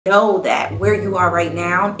Know that where you are right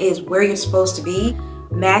now is where you're supposed to be,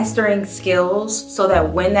 mastering skills so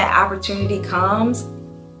that when that opportunity comes,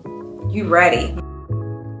 you're ready.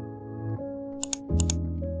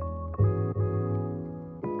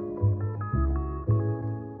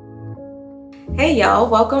 Hey y'all,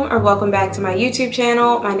 welcome back to my YouTube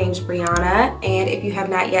channel. My name's Brianna, and if you have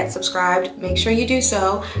not yet subscribed, make sure you do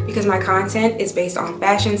so because my content is based on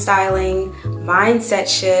fashion styling, mindset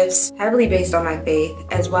shifts, heavily based on my faith,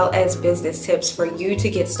 as well as business tips for you to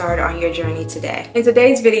get started on your journey today. In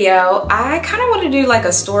today's video, I kind of want to do like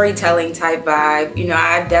a storytelling type vibe. You know,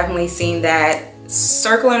 I've definitely seen that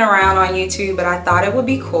circling around on YouTube, but I thought it would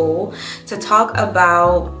be cool to talk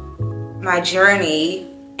about my journey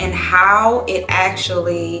and how it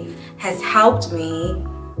actually has helped me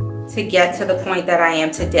to get to the point that I am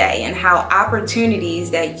today, and how opportunities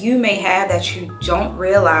that you may have that you don't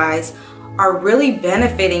realize are really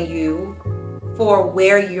benefiting you for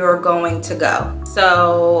where you're going to go.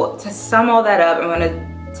 So to sum all that up, I'm going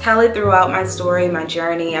to tell it throughout my story, my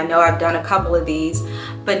journey. I know I've done a couple of these,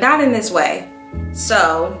 but not in this way.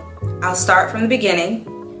 So I'll start from the beginning,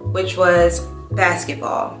 which was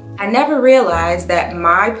basketball. I never realized that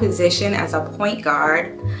my position as a point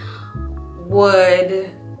guard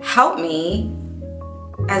would help me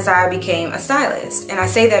as I became a stylist. And I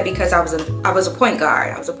say that because I was a point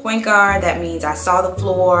guard. I was a point guard. That means I saw the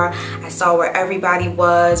floor. I saw where everybody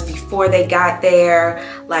was before they got there.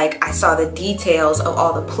 Like, I saw the details of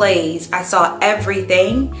all the plays. I saw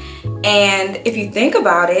everything. And if you think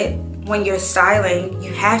about it, when you're styling,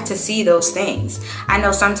 you have to see those things. I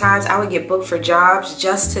know sometimes I would get booked for jobs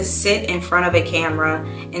just to sit in front of a camera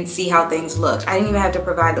and see how things looked. I didn't even have to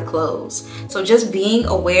provide the clothes. So just being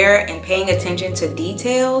aware and paying attention to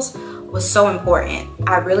details was so important.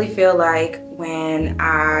 I really feel like when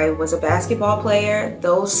I was a basketball player,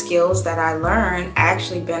 those skills that I learned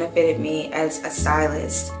actually benefited me as a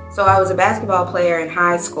stylist. So I was a basketball player in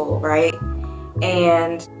high school, right?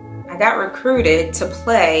 And I got recruited to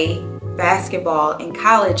play basketball in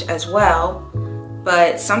college as well,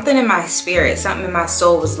 but something in my spirit, something in my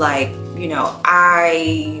soul was like, you know,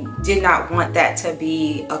 I did not want that to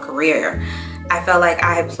be a career. I felt like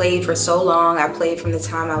I had played for so long. I played from the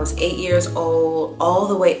time I was 8 years old all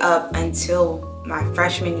the way up until my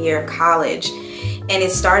freshman year of college, and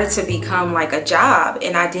it started to become like a job,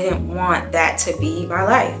 and I didn't want that to be my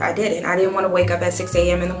life. I didn't want to wake up at 6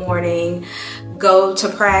 a.m. in the morning, go to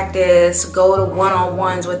practice, go to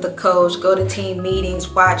one-on-ones with the coach, go to team meetings,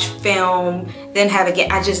 watch film, then have a game.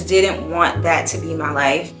 I just didn't want that to be my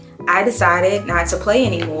life. I decided not to play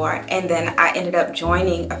anymore, and then I ended up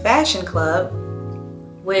joining a fashion club,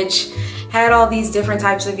 which had all these different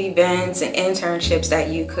types of events and internships that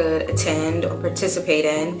you could attend or participate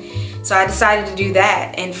in. So I decided to do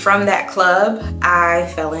that, and from that club,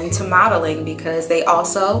 I fell into modeling because they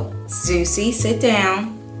also, Zusi, sit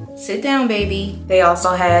down baby. They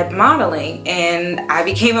also had modeling, and I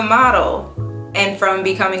became a model. And from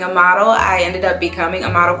becoming a model, I ended up becoming a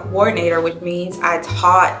model coordinator, which means I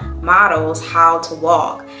taught models how to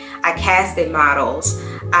walk. I casted models.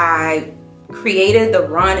 I created the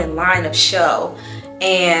run and line of show.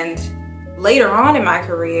 And later on in my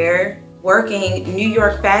career, working New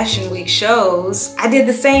York Fashion Week shows, I did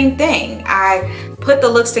the same thing. I put the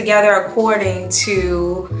looks together according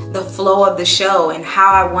to the flow of the show and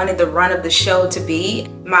how I wanted the run of the show to be.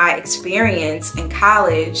 My experience in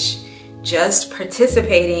college, just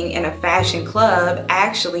participating in a fashion club,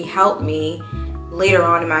 actually helped me later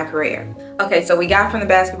on in my career. Okay, so we got from the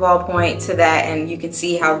basketball point to that, and you can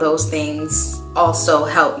see how those things also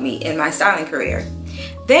helped me in my styling career.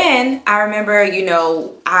 Then I remember, you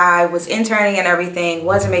know, I was interning and everything,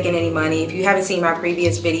 wasn't making any money. If you haven't seen my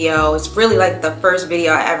previous video, it's really like the first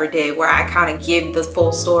video I ever did where I kind of give the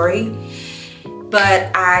full story.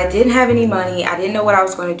 But I didn't have any money. I didn't know what I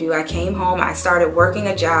was going to do. I came home, I started working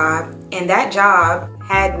a job, and that job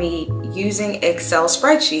had me using Excel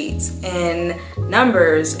spreadsheets and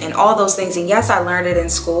numbers and all those things. And yes, I learned it in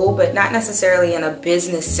school, but not necessarily in a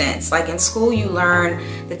business sense. Like in school, you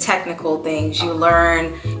learn the technical things, you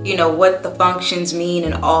learn, you know, what the functions mean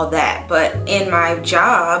and all that. But in my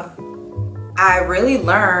job, I really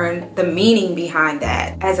learned the meaning behind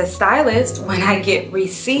that. As a stylist, when I get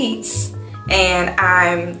receipts and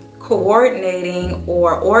I'm coordinating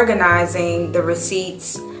or organizing the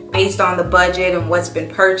receipts based on the budget and what's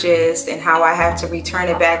been purchased and how I have to return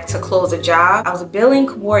it back to close a job. I was a billing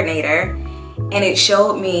coordinator, and it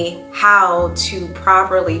showed me how to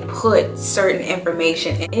properly put certain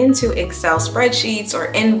information into Excel spreadsheets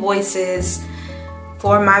or invoices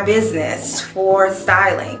for my business, for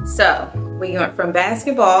styling. So we went from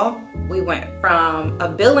basketball, we went from a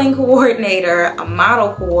billing coordinator, a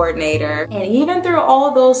model coordinator, and even through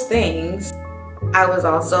all those things, I was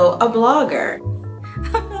also a blogger.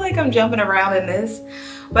 I feel like I'm jumping around in this,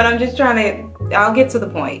 but I'm just trying to, I'll get to the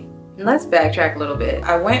point. Let's backtrack a little bit.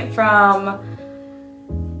 I went from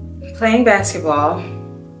playing basketball,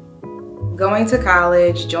 going to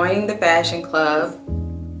college, joining the fashion club,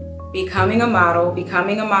 becoming a model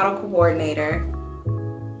coordinator.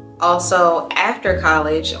 Also, after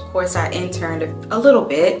college, of course, I interned a little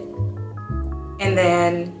bit, and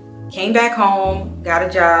then came back home, got a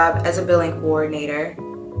job as a billing coordinator.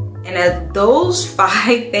 And as those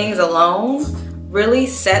 5 things alone really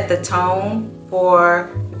set the tone for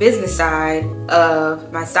the business side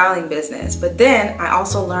of my styling business. But then I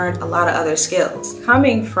also learned a lot of other skills.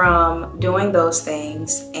 Coming from doing those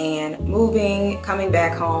things and moving, coming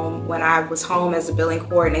back home, when I was home as a billing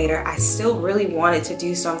coordinator, I still really wanted to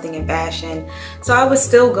do something in fashion. So I was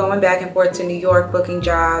still going back and forth to New York, booking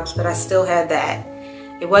jobs, but I still had that.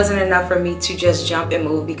 It wasn't enough for me to just jump and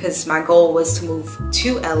move, because my goal was to move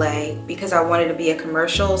to LA because I wanted to be a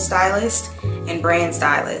commercial stylist and brand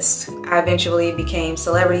stylist. I eventually became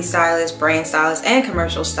celebrity stylist, brand stylist, and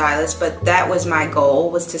commercial stylist, but that was my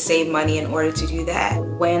goal, was to save money in order to do that.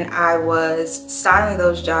 When I was styling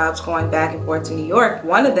those jobs, going back and forth to New York,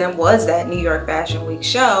 one of them was that New York Fashion Week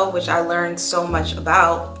show, which I learned so much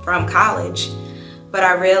about from college. But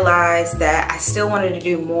I realized that I still wanted to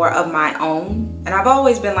do more of my own. And I've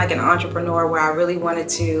always been like an entrepreneur, where I really wanted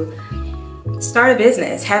to start a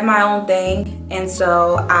business, have my own thing. And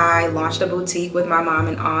so I launched a boutique with my mom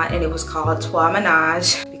and aunt, and it was called Trois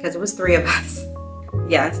Ménages because it was 3 of us.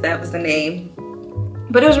 Yes, that was the name.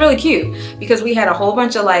 But it was really cute because we had a whole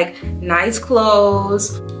bunch of like nice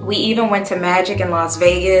clothes. We even went to Magic in Las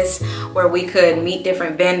Vegas, where we could meet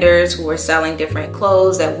different vendors who were selling different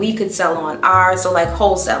clothes that we could sell on ours. So like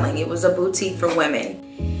wholesaling, it was a boutique for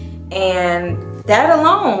women. And that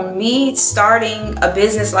alone, me starting a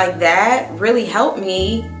business like that, really helped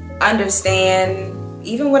me understand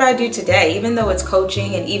even what I do today. Even though it's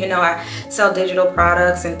coaching, and even though I sell digital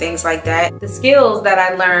products and things like that, the skills that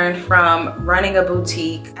I learned from running a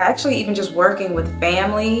boutique, actually even just working with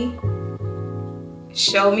family,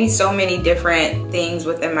 showed me so many different things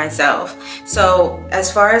within myself. So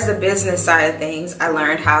as far as the business side of things, I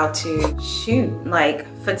learned how to shoot, like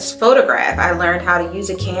photograph. I learned how to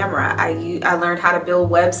use a camera. I learned how to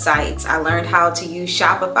build websites. I learned how to use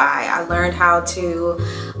Shopify. I learned how to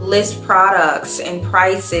list products and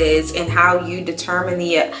prices, and how you determine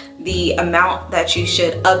the amount that you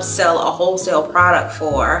should upsell a wholesale product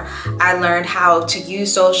for. I learned how to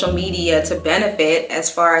use social media to benefit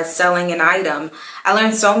as far as selling an item. I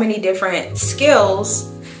learned so many different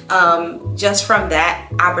skills just from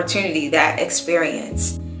that opportunity, that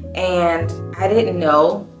experience. And I didn't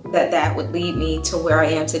know that that would lead me to where I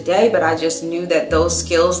am today, but I just knew that those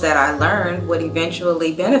skills that I learned would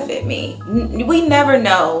eventually benefit me. We never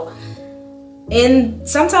know.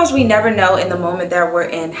 Sometimes we never know in the moment that we're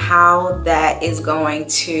in how that is going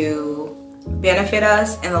to benefit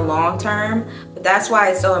us in the long term. But that's why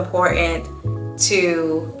it's so important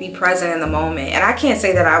to be present in the moment. And I can't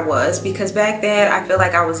say that I was, because back then I feel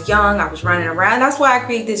like I was young, I was running around. That's why I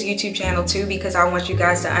create this YouTube channel too, because I want you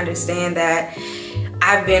guys to understand that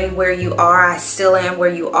I've been where you are, I still am where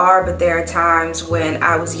you are, but there are times when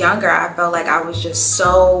I was younger, I felt like I was just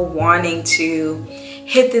so wanting to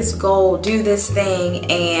hit this goal, do this thing,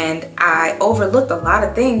 and I overlooked a lot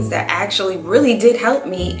of things that actually really did help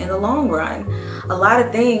me in the long run. A lot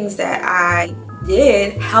of things that I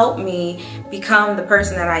did help me become the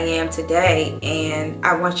person that I am today. And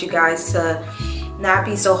I want you guys to not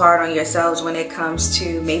be so hard on yourselves when it comes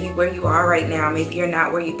to maybe where you are right now. Maybe you're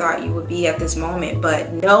not where you thought you would be at this moment,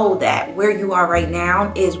 but know that where you are right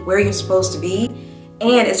now is where you're supposed to be,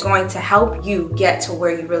 and it's going to help you get to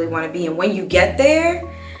where you really want to be. And when you get there,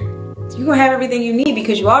 you're gonna have everything you need,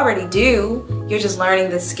 because you already do. You're just learning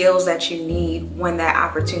the skills that you need when that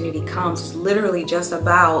opportunity comes. It's literally just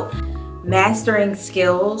about mastering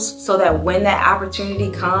skills so that when that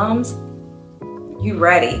opportunity comes, you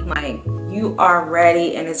ready. Like, you are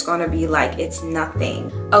ready, and it's gonna be like it's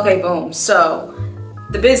nothing. Okay, boom. So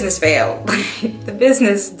the business failed. The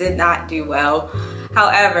business did not do well.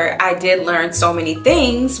 However, I did learn so many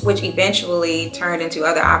things, which eventually turned into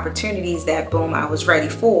other opportunities that, boom, I was ready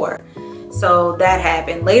for. So that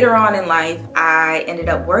happened. Later on in life, I ended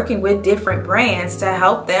up working with different brands to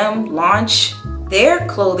help them launch their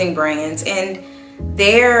clothing brands. And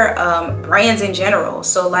their brands in general.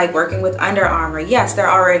 So like working with Under Armour, yes, they're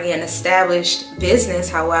already an established business.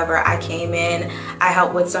 However, I came in, I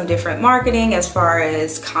helped with some different marketing as far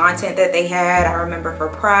as content that they had. I remember for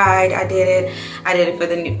Pride, I did it. I did it for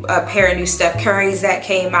the pair of new Steph Currys that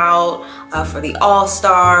came out, for the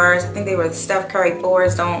All-Stars. I think they were the Steph Curry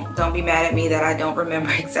 4s. Don't be mad at me that I don't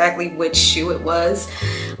remember exactly which shoe it was.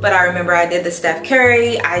 But I remember I did the Steph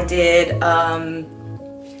Curry. I did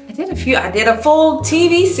a full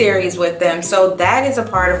TV series with them. So that is a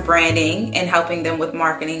part of branding and helping them with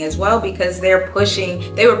marketing as well, because they were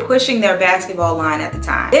pushing their basketball line at the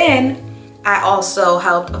time. Then I also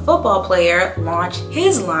helped a football player launch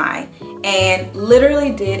his line and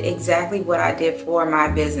literally did exactly what I did for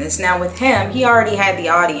my business. Now with him, he already had the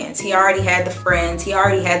audience, he already had the friends, he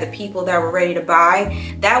already had the people that were ready to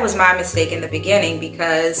buy. That was my mistake in the beginning,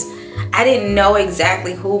 because I didn't know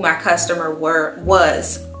exactly who my customer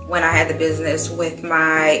was when I had the business with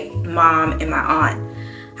my mom and my aunt.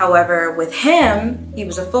 However, with him, he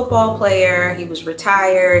was a football player, he was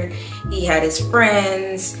retired, he had his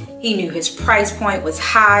friends, he knew his price point was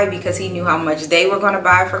high because he knew how much they were going to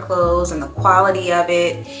buy for clothes and the quality of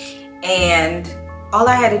it. And all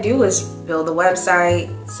I had to do was build the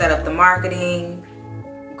website, set up the marketing,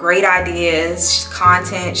 great ideas,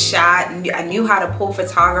 content, shot. I knew how to pull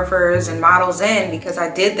photographers and models in because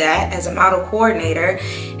I did that as a model coordinator.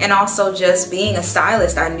 And also just being a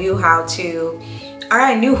stylist, I knew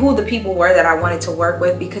I knew who the people were that I wanted to work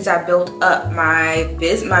with, because I built up my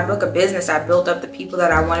book of business. I built up the people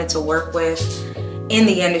that I wanted to work with in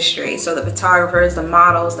the industry. So the photographers, the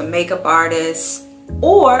models, the makeup artists,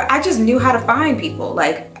 or I just knew how to find people.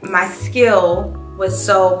 Like, my skill was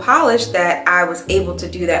so polished that I was able to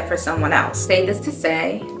do that for someone else. Say this to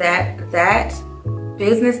say that that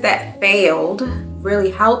business that failed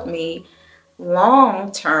really helped me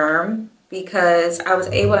long term, because I was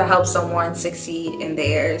able to help someone succeed in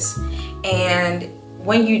theirs. And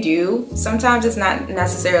when you do, sometimes it's not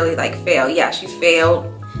necessarily like fail. Yes, you failed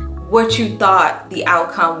what you thought the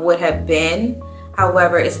outcome would have been.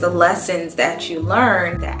 However, it's the lessons that you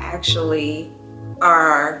learn that actually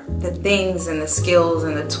are the things and the skills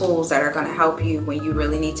and the tools that are going to help you when you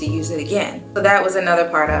really need to use it again. So that was another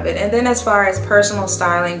part of it. And then as far as personal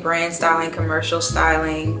styling, brand styling, commercial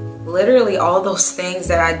styling, literally all those things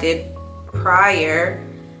that I did prior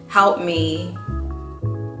helped me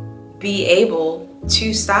be able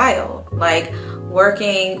to style. Like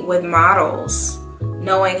working with models,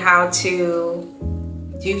 knowing how to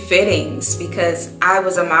do fittings because I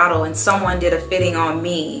was a model and someone did a fitting on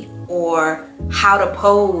me, or how to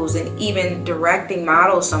pose, and even directing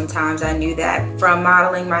models. Sometimes I knew that from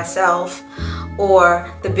modeling myself, or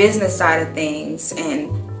the business side of things and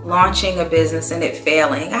launching a business and it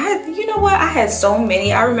failing. You know what, I had so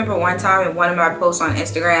many. I remember one time in one of my posts on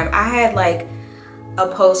Instagram, I had like a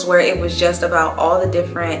post where it was just about all the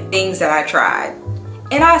different things that I tried.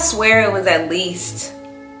 And I swear it was at least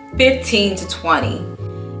 15 to 20.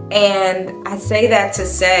 And I say that to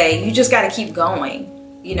say, you just got to keep going.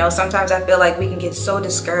 You know, sometimes I feel like we can get so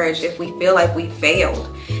discouraged if we feel like we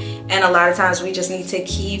failed. And a lot of times we just need to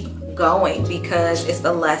keep going, because it's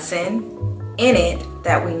the lesson in it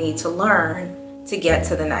that we need to learn to get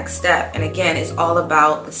to the next step. And again, it's all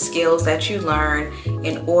about the skills that you learn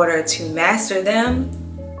in order to master them,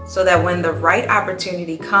 so that when the right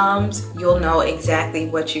opportunity comes, you'll know exactly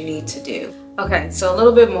what you need to do. Okay, so a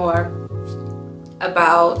little bit more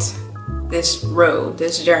about this road,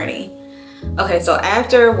 this journey. Okay, so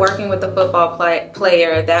after working with the football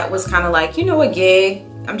player, that was kind of like, you know, a gig.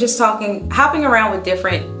 I'm just hopping around with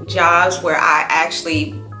different jobs where I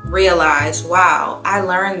actually realized, wow, I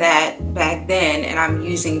learned that back then and I'm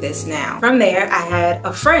using this now. From there, I had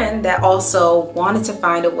a friend that also wanted to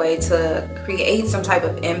find a way to create some type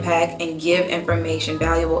of impact and give information,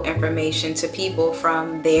 valuable information to people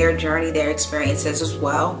from their journey, their experiences as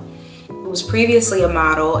well. Was previously a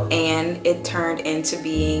model, and it turned into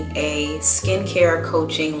being a skincare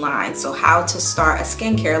coaching line. So how to start a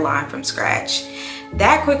skincare line from scratch.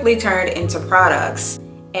 That quickly turned into products,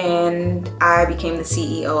 and I became the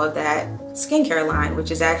CEO of that skincare line,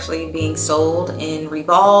 which is actually being sold in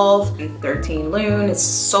Revolve and 13 Lune. It's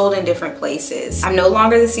sold in different places. I'm no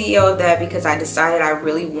longer the CEO of that because I decided I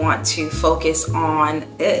really want to focus on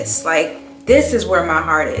this. Like, this is where my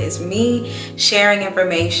heart is. Me sharing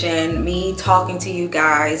information, me talking to you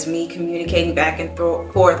guys, me communicating back and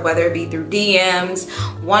forth, whether it be through DMs,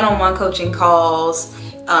 one-on-one coaching calls,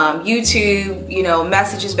 YouTube, you know,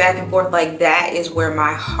 messages back and forth. Like, that is where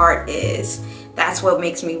my heart is. That's what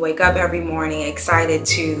makes me wake up every morning excited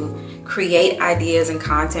to create ideas and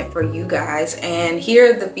content for you guys and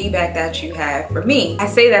hear the feedback that you have for me. I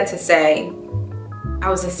say that to say, I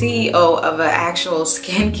was the CEO of an actual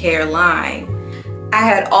skincare line. I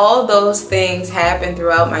had all those things happen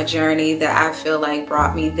throughout my journey that I feel like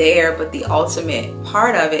brought me there, but the ultimate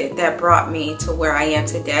part of it that brought me to where I am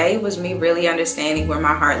today was me really understanding where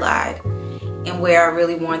my heart lied and where I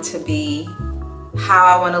really want to be, how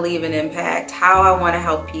I want to leave an impact, how I want to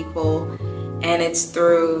help people. And it's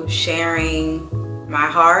through sharing my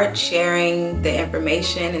heart, sharing the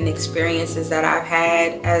information and experiences that I've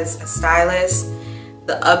had as a stylist,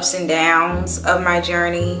 the ups and downs of my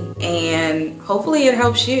journey, and hopefully it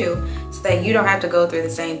helps you so that you don't have to go through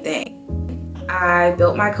the same thing. I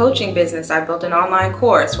built my coaching business. I built an online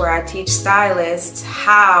course where I teach stylists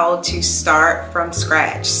how to start from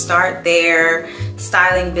scratch, start their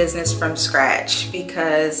styling business from scratch,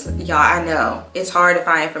 because y'all, I know it's hard to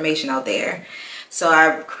find information out there. So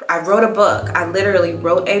I wrote a book. I literally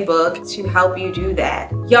wrote a book to help you do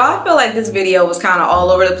that. Y'all, I feel like this video was kind of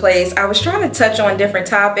all over the place. I was trying to touch on different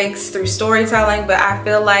topics through storytelling, but I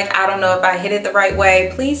feel like I don't know if I hit it the right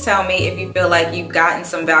way. Please tell me if you feel like you've gotten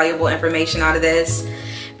some valuable information out of this,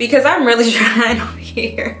 because I'm really trying over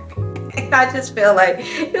here. I just feel like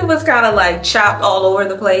it was kind of like chopped all over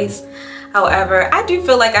the place. However, I do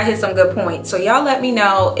feel like I hit some good points. So y'all let me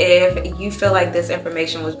know if you feel like this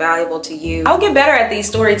information was valuable to you. I'll get better at these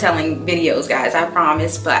storytelling videos, guys, I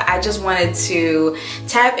promise. But I just wanted to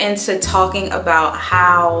tap into talking about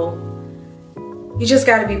how you just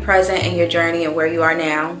got to be present in your journey and where you are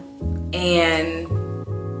now. And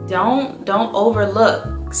don't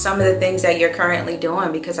overlook some of the things that you're currently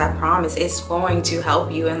doing, because I promise it's going to help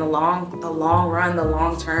you in the long run, the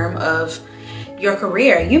long term of your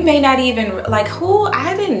career. You may not even, like,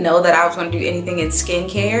 I didn't know that I was going to do anything in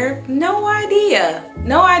skincare. No idea.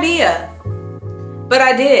 But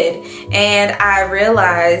I did. And I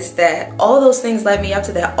realized that all those things led me up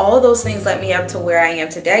to that. All those things led me up to where I am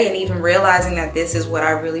today, and even realizing that this is what I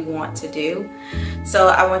really want to do. So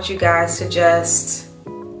I want you guys to just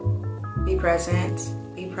be present.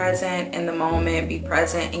 Be present in the moment. Be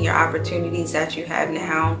present in your opportunities that you have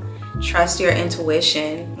now. Trust your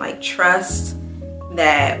intuition. Like, trust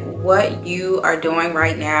that what you are doing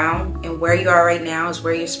right now and where you are right now is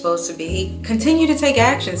where you're supposed to be. Continue to take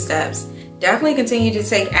action steps. Definitely continue to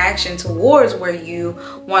take action towards where you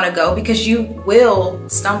want to go, because you will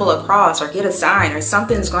stumble across or get a sign, or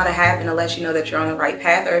something's going to happen to let you know that you're on the right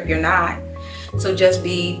path, or if you're not. So just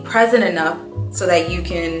be present enough so that you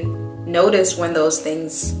can notice when those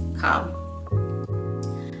things come.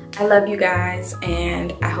 I love you guys,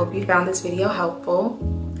 and I hope you found this video helpful.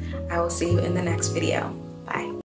 I will see you in the next video. Bye.